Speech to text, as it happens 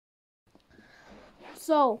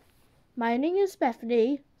So, my name is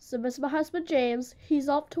Bethany. So, this is my husband James. He's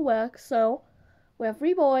off to work. So, we have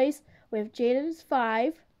 3 boys. We have Jaden is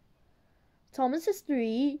 5, Thomas is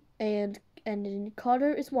 3, and then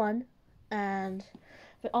Carter is 1. And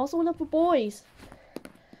we also have the boys.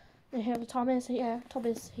 We have Thomas here.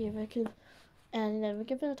 And then we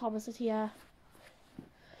give it Thomas is here.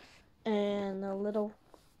 And a little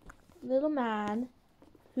man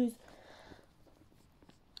who's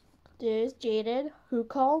there's Jaden who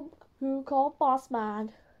called boss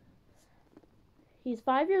man. He's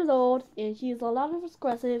 5 years old and he's a lot of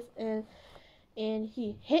aggressive and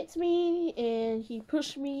he hits me and he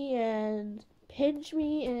pushed me and pinched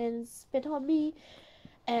me and spit on me.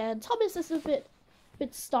 And Thomas is a bit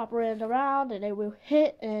stopping around and they will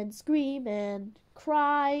hit and scream and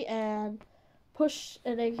cry and push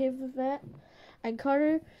and they give it. And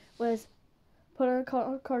Carter was putting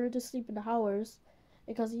Carter to sleep in the hours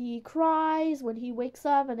because he cries when he wakes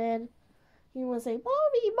up and then he will say,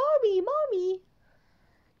 "Mommy, mommy, mommy."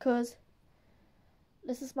 Because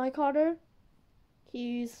this is my Carter.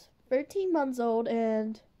 He's 13 months old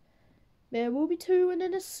and there will be 2 in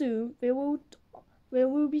it soon. There will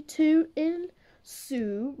be 2 in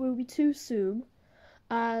soon. Will be 2 soon.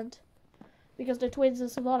 And because the twins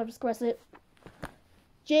is a lot of aggressive.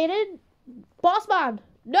 Jaden, boss man,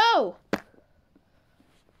 no!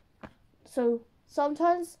 So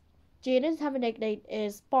sometimes Jaden's have a nickname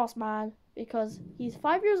is boss man because he's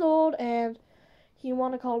 5 years old and he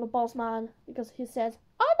want to call the boss man because he says,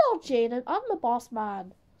 "I'm not Jaden, I'm the boss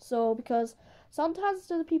man." So because sometimes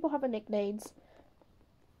the people have a nicknames.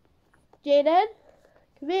 Jaden,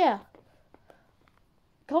 come here.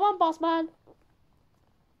 Come on, boss man.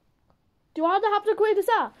 Do I have to clean this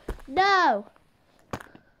up? No.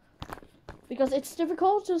 Because it's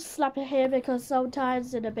difficult to slap your hair because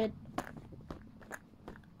sometimes it's a bit.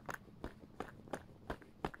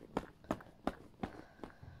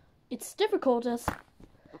 It's difficult as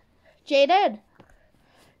Jaden.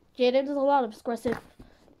 Jaden is a lot of aggressive.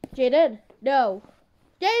 Jaden, no.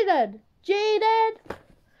 Jaden.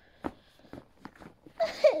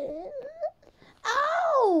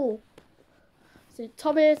 Ow! So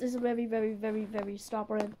Thomas is very, very, very, very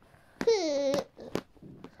stubborn.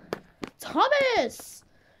 Thomas!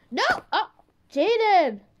 No! Oh,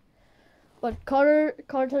 Jaden! But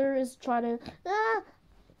Carter is trying to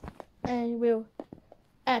and will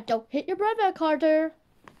don't hit your brother, Carter.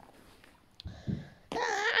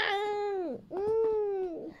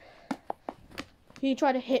 He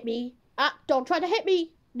tried to hit me. Don't try to hit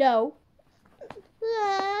me. No.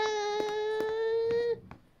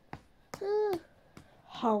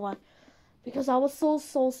 Hold on. Because I was so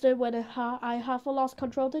exhausted when I have lost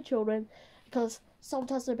control of the children. Because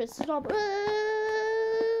sometimes they're a bit stubborn.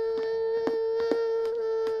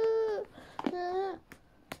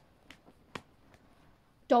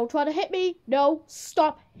 Don't try to hit me. No,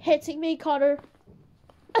 stop hitting me, Carter.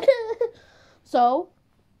 So,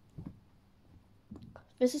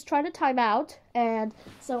 this is trying to time out. And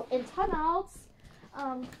so in timeouts,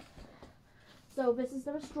 so this is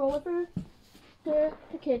the stroller for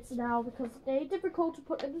the kids now because they're difficult to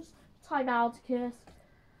put in this timeout because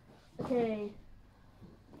okay.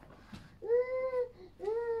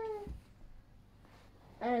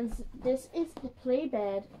 And this is the play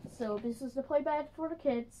bed. So this is the play bed for the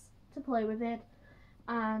kids to play with it.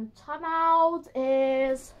 And timeout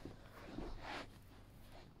is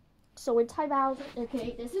so in timeout,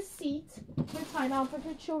 okay, this is seat for timeout for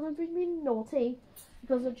the children being naughty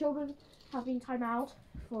because the children have been timeout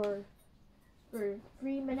for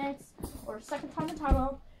 3 minutes, or second time in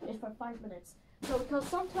timeout is for 5 minutes. So because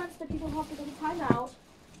sometimes the people have to go to timeout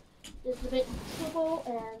is a bit trouble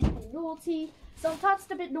and naughty. Sometimes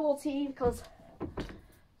it's a bit naughty because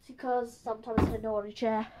sometimes it's a naughty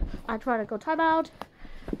chair. I try to go timeout.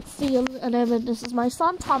 See you, and then this is my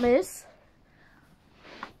son Thomas.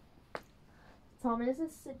 Thomas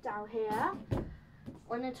is sit down here.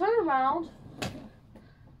 When I turn around,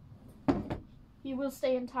 he will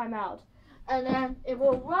stay in timeout. And then it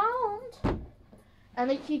will round, and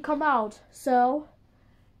then he come out. So,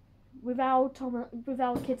 without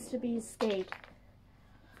kids to be escaped.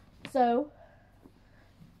 So,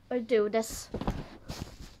 I do this.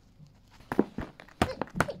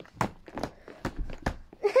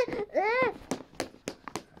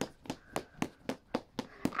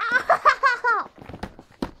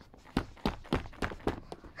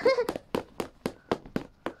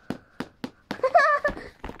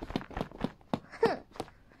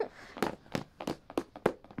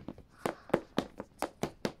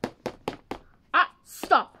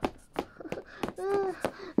 Stop.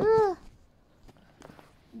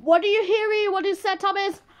 What do you hear me? What is that,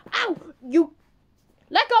 Thomas? Ow! You...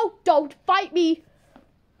 Let go! Don't bite me!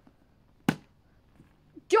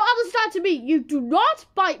 Do you understand to me? You do not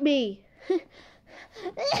bite me!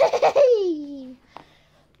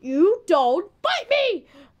 You don't bite me!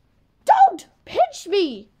 Don't pinch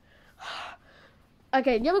me!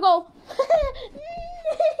 Okay, here we go.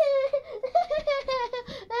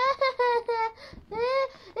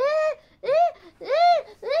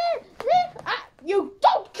 You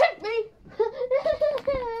don't kick me!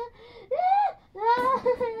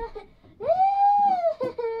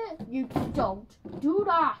 You don't do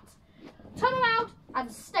that. Turn around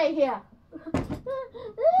and stay here.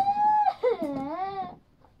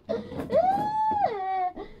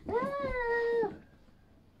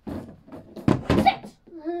 Sit.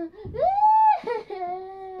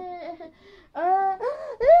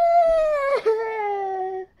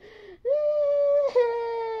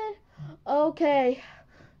 Okay.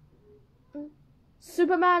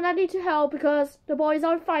 Superman, I need to help because the boys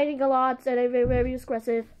are fighting a lot and they're very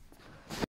aggressive.